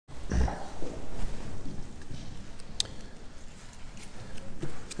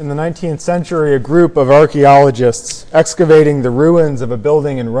In the 19th century, a group of archaeologists excavating the ruins of a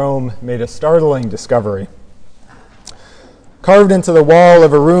building in Rome made a startling discovery. Carved into the wall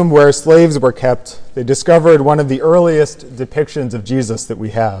of a room where slaves were kept, they discovered one of the earliest depictions of Jesus that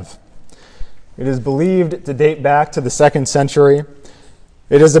we have. It is believed to date back to the 2nd century.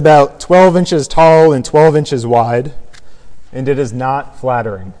 It is about 12 inches tall and 12 inches wide, and it is not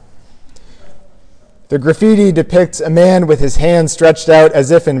flattering. The graffiti depicts a man with his hands stretched out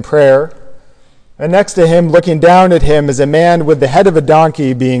as if in prayer, and next to him, looking down at him, is a man with the head of a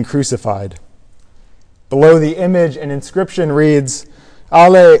donkey being crucified. Below the image, an inscription reads,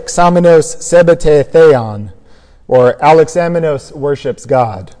 Alexamenos sebete theon, or Alexamenos worships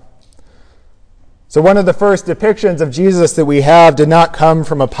God. So one of the first depictions of Jesus that we have did not come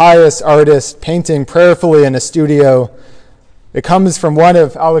from a pious artist painting prayerfully in a studio. It comes from one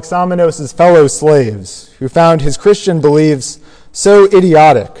of Alexamenos' fellow slaves who found his Christian beliefs so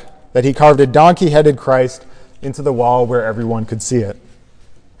idiotic that he carved a donkey-headed Christ into the wall where everyone could see it.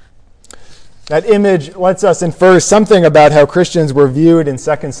 That image lets us infer something about how Christians were viewed in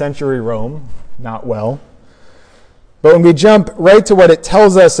 2nd century Rome, not well. But when we jump right to what it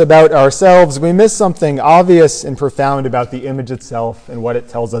tells us about ourselves, we miss something obvious and profound about the image itself and what it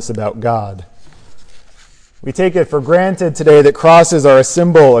tells us about God. We take it for granted today that crosses are a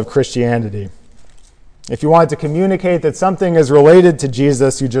symbol of Christianity. If you want to communicate that something is related to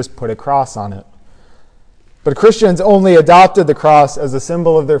Jesus, you just put a cross on it. But Christians only adopted the cross as a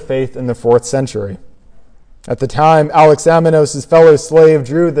symbol of their faith in the 4th century. At the time, Alexamenos' fellow slave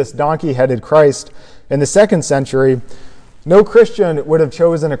drew this donkey-headed Christ in the 2nd century. No Christian would have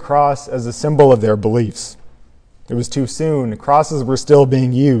chosen a cross as a symbol of their beliefs. It was too soon. Crosses were still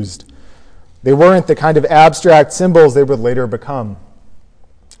being used. They weren't the kind of abstract symbols they would later become.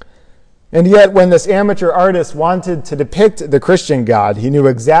 And yet, when this amateur artist wanted to depict the Christian God, he knew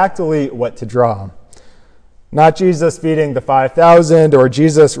exactly what to draw. Not Jesus feeding the 5,000, or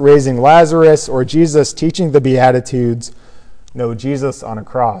Jesus raising Lazarus, or Jesus teaching the Beatitudes. No, Jesus on a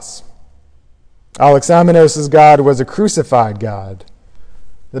cross. Alexamenos' God was a crucified God.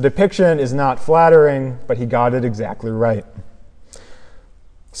 The depiction is not flattering, but he got it exactly right.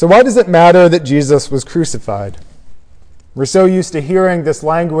 So why does it matter that Jesus was crucified? We're so used to hearing this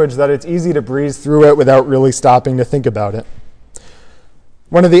language that it's easy to breeze through it without really stopping to think about it.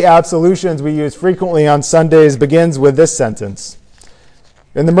 One of the absolutions we use frequently on Sundays begins with this sentence.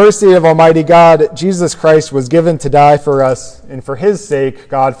 In the mercy of Almighty God, Jesus Christ was given to die for us, and for his sake,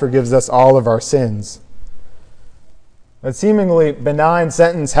 God forgives us all of our sins. That seemingly benign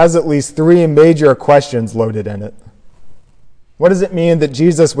sentence has at least 3 major questions loaded in it. What does it mean that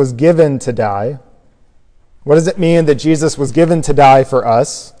Jesus was given to die? What does it mean that Jesus was given to die for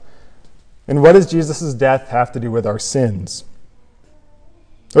us? And what does Jesus' death have to do with our sins?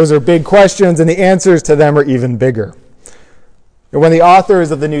 Those are big questions, and the answers to them are even bigger. And when the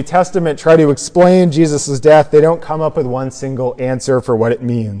authors of the New Testament try to explain Jesus' death, they don't come up with one single answer for what it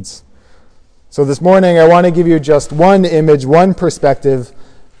means. So this morning, I want to give you just one image, one perspective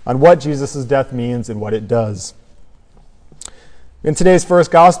on what Jesus' death means and what it does. In today's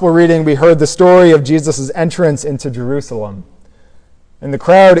first gospel reading, we heard the story of Jesus' entrance into Jerusalem. And the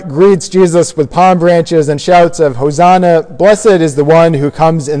crowd greets Jesus with palm branches and shouts of, Hosanna, blessed is the one who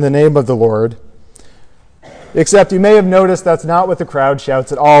comes in the name of the Lord. Except you may have noticed that's not what the crowd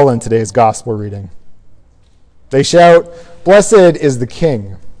shouts at all in today's gospel reading. They shout, blessed is the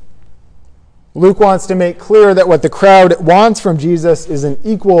King. Luke wants to make clear that what the crowd wants from Jesus isn't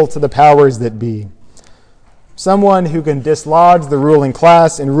equal to the powers that be. Someone who can dislodge the ruling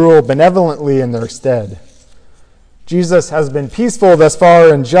class and rule benevolently in their stead. Jesus has been peaceful thus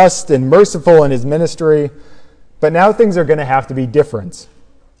far and just and merciful in his ministry, but now things are going to have to be different.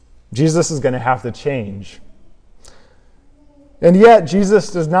 Jesus is going to have to change. And yet, Jesus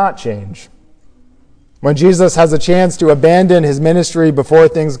does not change. When Jesus has a chance to abandon his ministry before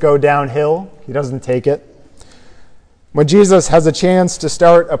things go downhill, he doesn't take it. When Jesus has a chance to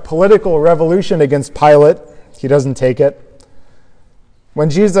start a political revolution against Pilate, he doesn't take it.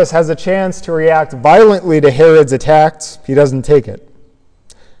 When Jesus has a chance to react violently to Herod's attacks, he doesn't take it.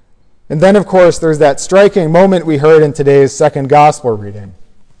 And then, of course, there's that striking moment we heard in today's second gospel reading.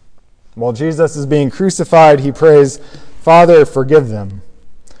 While Jesus is being crucified, he prays, Father, forgive them.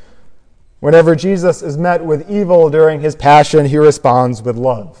 Whenever Jesus is met with evil during his passion, he responds with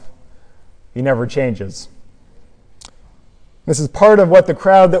love. He never changes. This is part of what the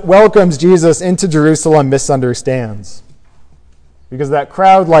crowd that welcomes Jesus into Jerusalem misunderstands. Because that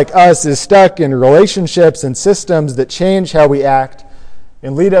crowd, like us, is stuck in relationships and systems that change how we act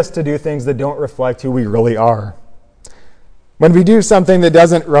and lead us to do things that don't reflect who we really are. When we do something that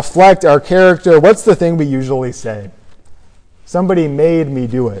doesn't reflect our character, what's the thing we usually say? Somebody made me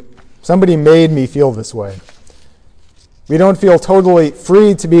do it. Somebody made me feel this way. We don't feel totally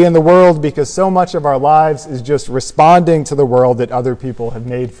free to be in the world because so much of our lives is just responding to the world that other people have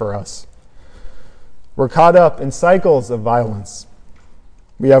made for us. We're caught up in cycles of violence.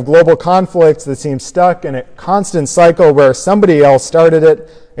 We have global conflicts that seem stuck in a constant cycle where somebody else started it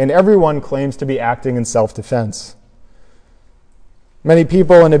and everyone claims to be acting in self-defense. Many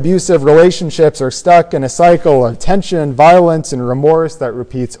people in abusive relationships are stuck in a cycle of tension, violence, and remorse that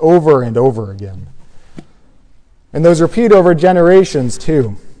repeats over and over again. And those repeat over generations,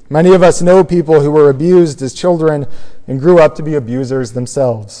 too. Many of us know people who were abused as children and grew up to be abusers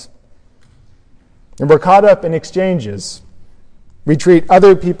themselves. And we're caught up in exchanges. We treat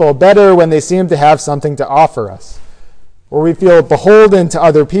other people better when they seem to have something to offer us, or we feel beholden to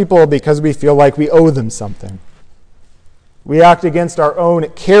other people because we feel like we owe them something. We act against our own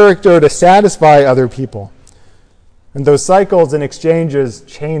character to satisfy other people. And those cycles and exchanges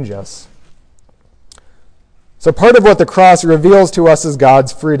change us. So part of what the cross reveals to us is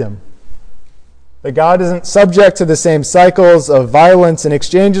God's freedom. That God isn't subject to the same cycles of violence and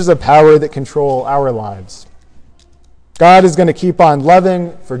exchanges of power that control our lives. God is going to keep on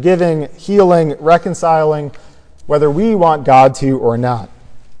loving, forgiving, healing, reconciling, whether we want God to or not.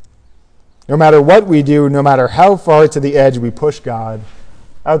 No matter what we do, no matter how far to the edge we push God,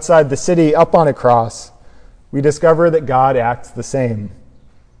 outside the city, up on a cross, we discover that God acts the same.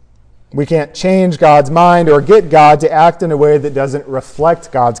 We can't change God's mind or get God to act in a way that doesn't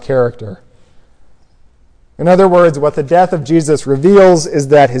reflect God's character. In other words, what the death of Jesus reveals is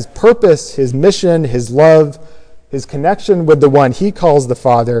that his purpose, his mission, his love, his connection with the one he calls the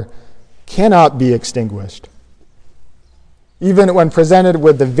Father cannot be extinguished. Even when presented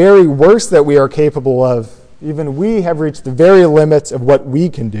with the very worst that we are capable of, even we have reached the very limits of what we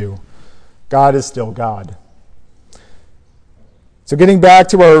can do. God is still God. So getting back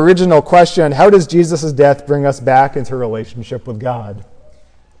to our original question, how does Jesus' death bring us back into relationship with God?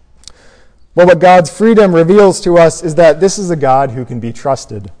 Well, what God's freedom reveals to us is that this is a God who can be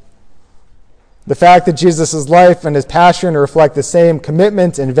trusted. The fact that Jesus' life and his passion reflect the same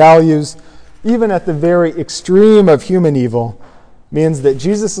commitment and values, even at the very extreme of human evil, means that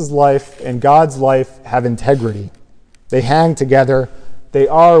Jesus' life and God's life have integrity. They hang together. They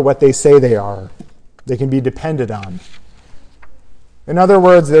are what they say they are. They can be depended on. In other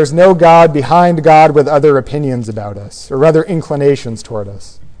words, there's no God behind God with other opinions about us, or other inclinations toward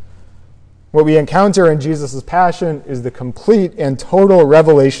us. What we encounter in Jesus' passion is the complete and total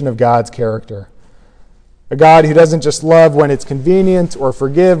revelation of God's character. A God who doesn't just love when it's convenient, or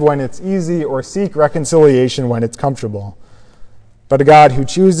forgive when it's easy, or seek reconciliation when it's comfortable, but a God who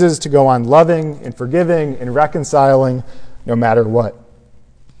chooses to go on loving and forgiving and reconciling no matter what.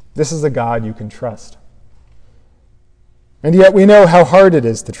 This is a God you can trust. And yet we know how hard it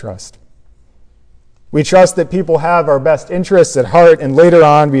is to trust. We trust that people have our best interests at heart, and later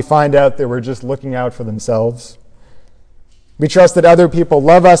on we find out they were just looking out for themselves. We trust that other people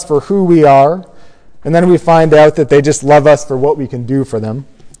love us for who we are, and then we find out that they just love us for what we can do for them.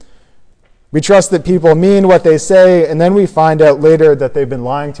 We trust that people mean what they say, and then we find out later that they've been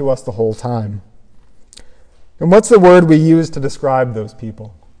lying to us the whole time. And what's the word we use to describe those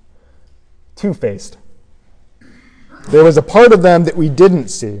people? Two-faced. There was a part of them that we didn't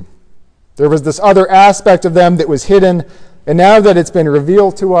see. There was this other aspect of them that was hidden, and now that it's been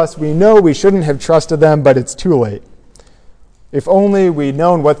revealed to us, we know we shouldn't have trusted them, but it's too late. If only we'd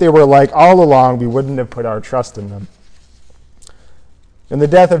known what they were like all along, we wouldn't have put our trust in them. In the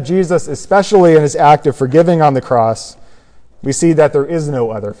death of Jesus, especially in his act of forgiving on the cross, we see that there is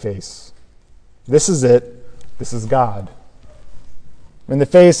no other face. This is it. This is God. In the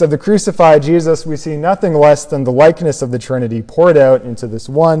face of the crucified Jesus, we see nothing less than the likeness of the Trinity poured out into this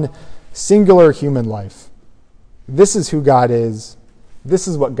one singular human life. This is who God is. This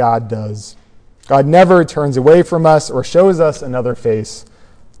is what God does. God never turns away from us or shows us another face.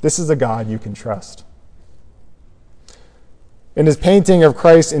 This is a God you can trust. In his painting of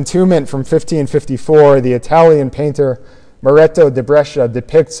Christ's entombment from 1554, the Italian painter Moretto di Brescia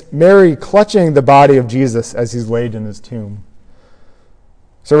depicts Mary clutching the body of Jesus as he's laid in his tomb.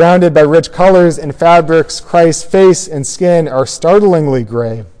 Surrounded by rich colors and fabrics, Christ's face and skin are startlingly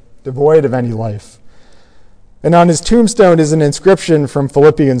gray, devoid of any life. And on his tombstone is an inscription from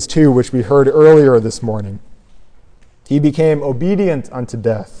Philippians 2, which we heard earlier this morning. He became obedient unto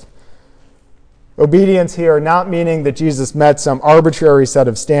death. Obedience here not meaning that Jesus met some arbitrary set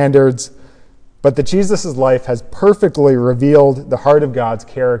of standards, but that Jesus' life has perfectly revealed the heart of God's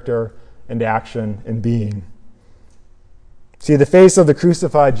character and action and being. See, the face of the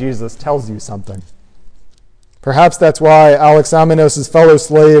crucified Jesus tells you something. Perhaps that's why Alexamenos' fellow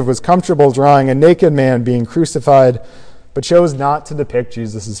slave was comfortable drawing a naked man being crucified, but chose not to depict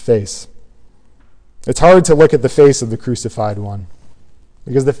Jesus' face. It's hard to look at the face of the crucified one,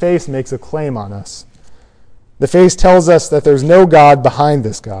 because the face makes a claim on us. The face tells us that there's no God behind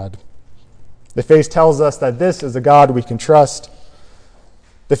this God. The face tells us that this is a God we can trust.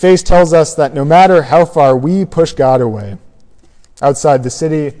 The face tells us that no matter how far we push God away, outside the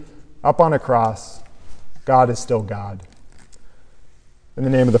city, up on a cross, God is still God. In the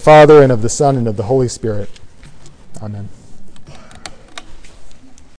name of the Father, and of the Son, and of the Holy Spirit. Amen.